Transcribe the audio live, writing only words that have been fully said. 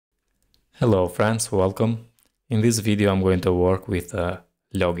Hello friends, welcome. In this video I'm going to work with a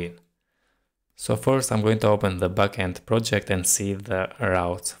login. So first I'm going to open the backend project and see the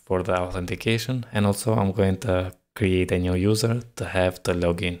routes for the authentication, and also I'm going to create a new user to have the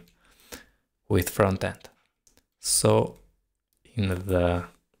login with frontend. So in the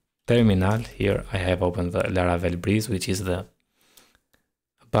terminal here I have opened the Laravel Breeze, which is the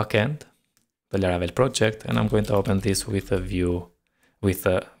backend, the Laravel project, and I'm going to open this with a Vue with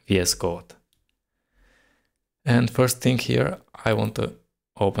a VS Code. And first thing here, I want to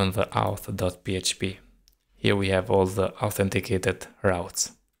open the auth.php. Here we have all the authenticated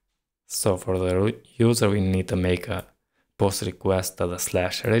routes. So for the user, we need to make a post request to the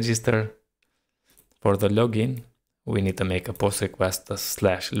 /register. For the login, we need to make a post request to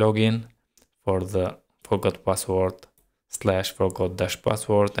 /login. For the forgot password,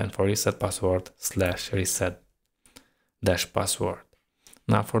 /forgot-password, and for reset password, /reset-password.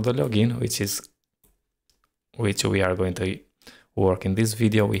 Now for the login, which we are going to work in this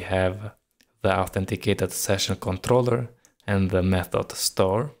video, we have the authenticated session controller and the method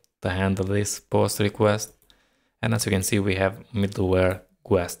store to handle this post request. And as you can see, we have middleware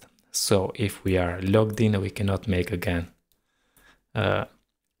guest. So if we are logged in, we cannot make again a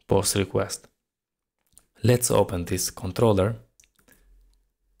post request. Let's open this controller.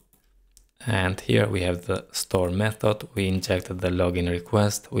 And here we have the store method. We injected the login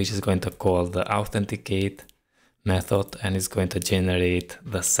request, which is going to call the authenticate method and is going to generate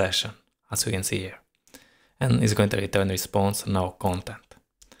the session, as you can see here. And it's going to return response, no content.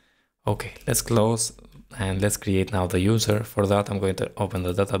 Okay, let's close and let's create now the user. For that, I'm going to open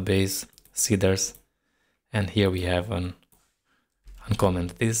the database, seeders, and here we have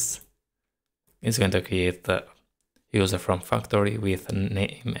uncomment this. It's going to create the user from factory with a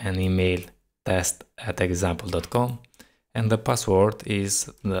name and email test@example.com, and the password is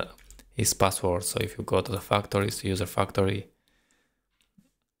password. So if you go to the factories, user factory,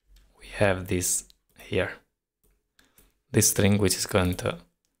 we have this here, this string which is going to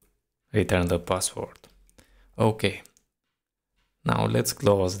return the password. Okay, now let's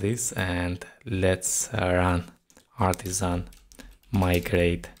close this and let's run artisan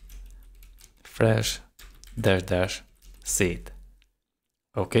migrate fresh -- seed.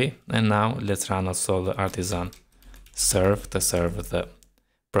 Okay, and now let's run also the artisan serve to serve the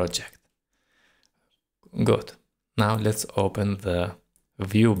project. Good. Now let's open the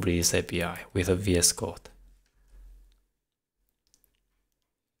Vue Breeze API with a VS Code.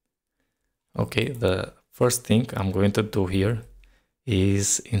 Okay, the first thing I'm going to do here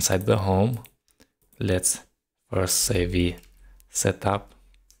is inside the home. Let's first say v setup.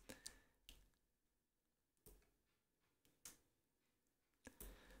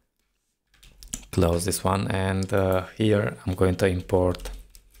 Close this one, and here I'm going to import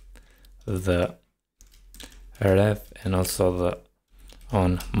the ref and also the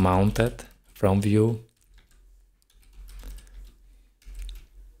onMounted from Vue,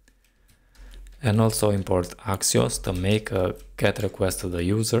 and also import Axios to make a GET request to the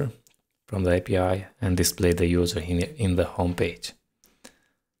user from the API and display the user in the home page.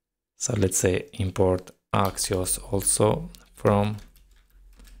 So let's say import Axios also from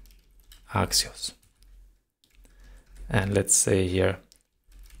Axios, and let's say here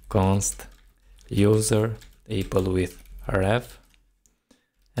const user equal with ref,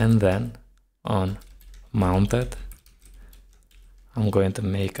 and then on mounted I'm going to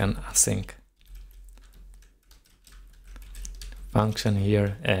make an async function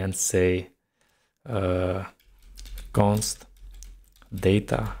here and say const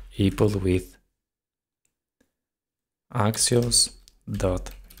data equal with axios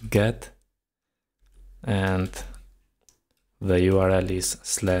dot get, and the URL is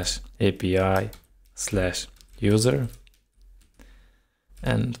 /API/user,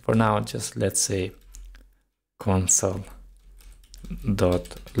 and for now just let's say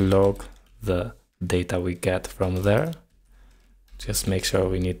console.log the data we get from there. Just make sure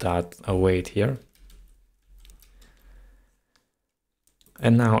we need to add a wait here.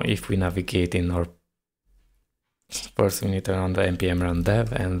 And now if we navigate in our, first we need to run the npm run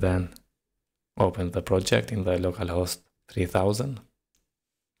dev and then open the project in the localhost 3000.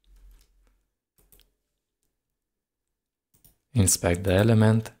 Inspect the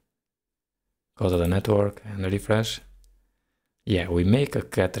element, go to the network and refresh. Yeah, we make a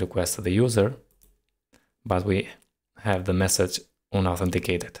GET request to the user, but we have the message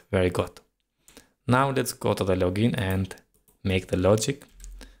unauthenticated. Very good. Now let's go to the login and make the logic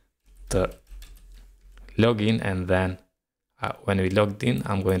to login, and then when we logged in,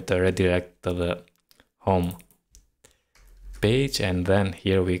 I'm going to redirect to the home page, and then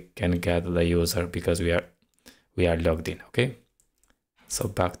here we can get the user because we are logged in. Okay, so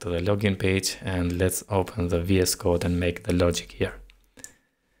back to the login page, and let's open the VS Code and make the logic here.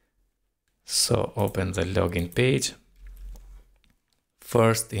 So open the login page.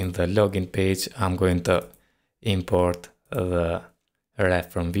 First, in the login page, I'm going to import the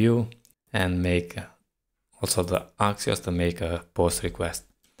ref from Vue and make also the Axios to make a post request.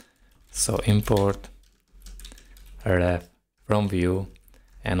 So import ref from Vue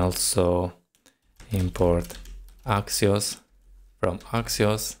and also import Axios from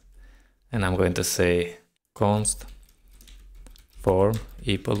Axios, and I'm going to say const form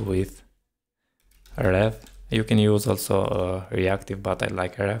equal with ref. You can use also a reactive, but I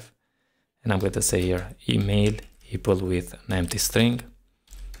like ref. And I'm going to say here email equal with an empty string,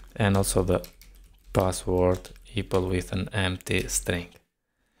 and also the password equal with an empty string.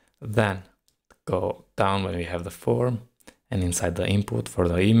 Then go down when we have the form, and inside the input for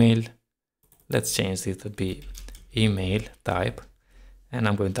the email, let's change it to be email type, and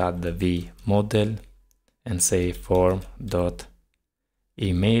I'm going to add the v model and say form dot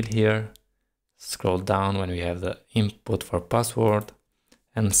email here. Scroll down when we have the input for password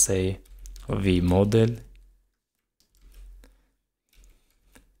and say v model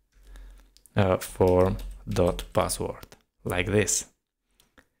form dot password, like this.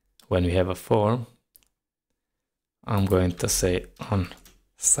 When we have a form, I'm going to say on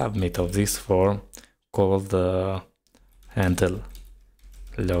submit of this form, call the handle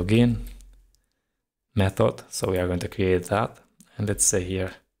login method. So we are going to create that, and let's say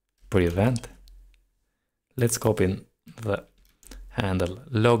here prevent. Let's copy the handle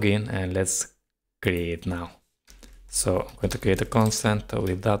login and let's create now. So I'm going to create a constant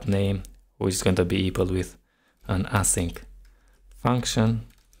with that name, which is going to be equal with an async function.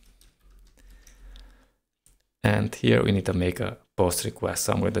 And here we need to make a post request.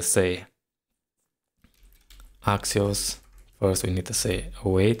 So I'm going to say Axios. First we need to say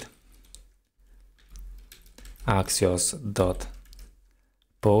await Axios dot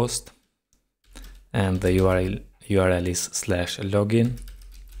post, and the URL is /login.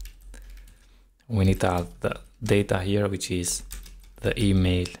 We need to add the data here, which is the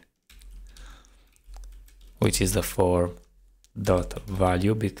email, which is the form dot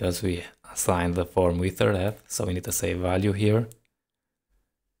value, because we assigned the form with a ref, so we need to say value here.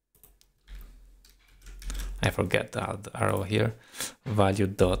 I forget to add the arrow here, value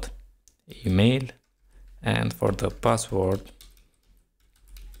dot email, and for the password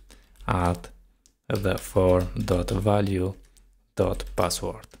add the form dot value dot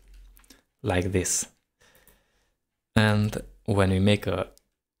password, like this. And when we make a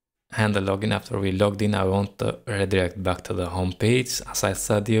handle login after we logged in, I want to redirect back to the home page as I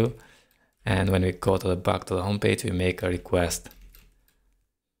said you. And when we go to the back to the home page, we make a request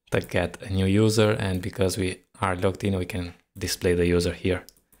to get a new user, and because we are logged in, we can display the user here.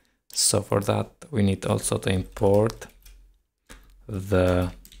 So for that, we need also to import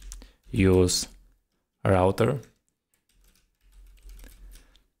the use router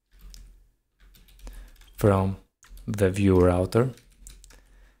from the Vue router,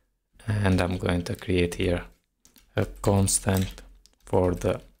 and I'm going to create here a constant for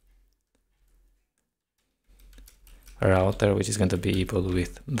the router, which is going to be equal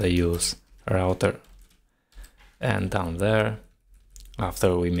with the use router. And down there,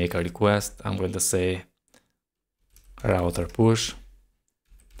 after we make a request, I'm going to say router push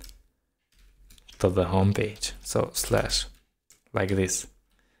to the home page, so slash, like this.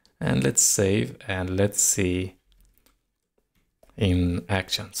 And let's save and let's see in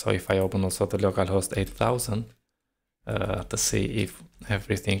action. So if I open also the localhost 8000 to see if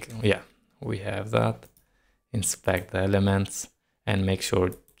everything, yeah, we have that. Inspect the elements and make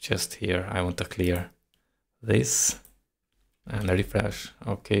sure just here I want to clear this and refresh.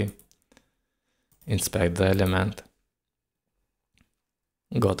 Okay, inspect the element,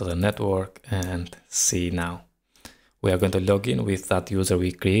 go to the network and see now. We are going to log in with that user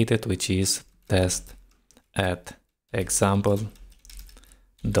we created, which is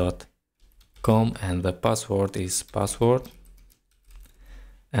test@example.com, and the password is password.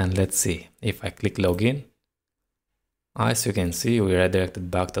 And let's see if I click login. As you can see, we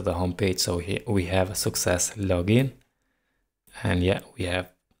redirected back to the home page, so here we have a success login. And yeah, we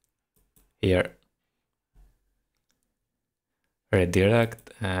have here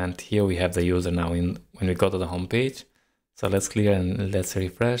redirect, and here we have the user now when we go to the home page. So let's clear and let's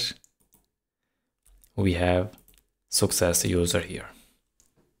refresh. We have success user here.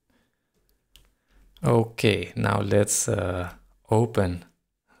 Okay, now let's open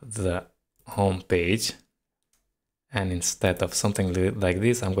the home page and instead of something like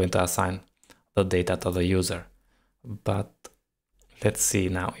this, I'm going to assign the data to the user. But let's see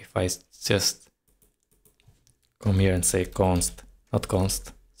now, if I just come here and say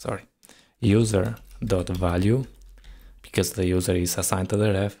user.value, because the user is assigned to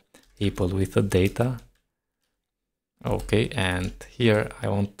the ref, equal with the data. Okay, and here I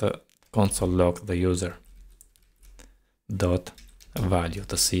want to console log the user dot value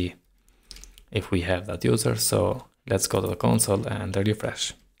to see if we have that user. So let's go to the console and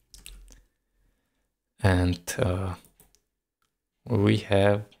refresh. And we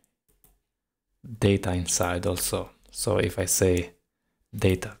have data inside also. So if I say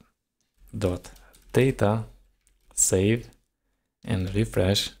data, save and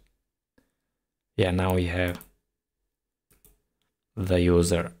refresh, yeah, now we have the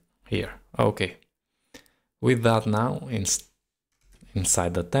user here. Okay, with that, now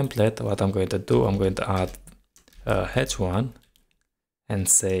inside the template, what I'm going to do, I'm going to add h1 and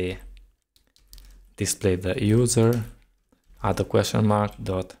say display the user, add a question mark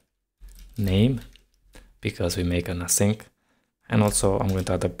dot name, because we make an async, and also I'm going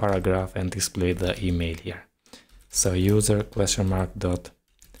to add a paragraph and display the email here. So user question mark dot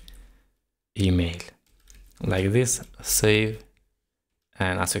email, like this. Save,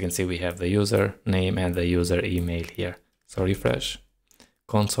 and as you can see, we have the user name and the user email here. So refresh,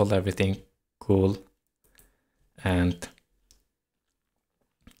 console, everything cool, and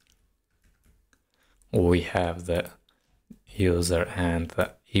we have the user and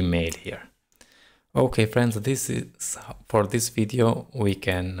the email here. Okay friends, this is for this video. We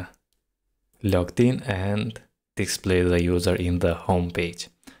can log in and display the user in the home page.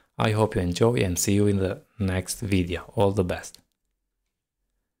 I hope you enjoy and see you in the next video. All the best.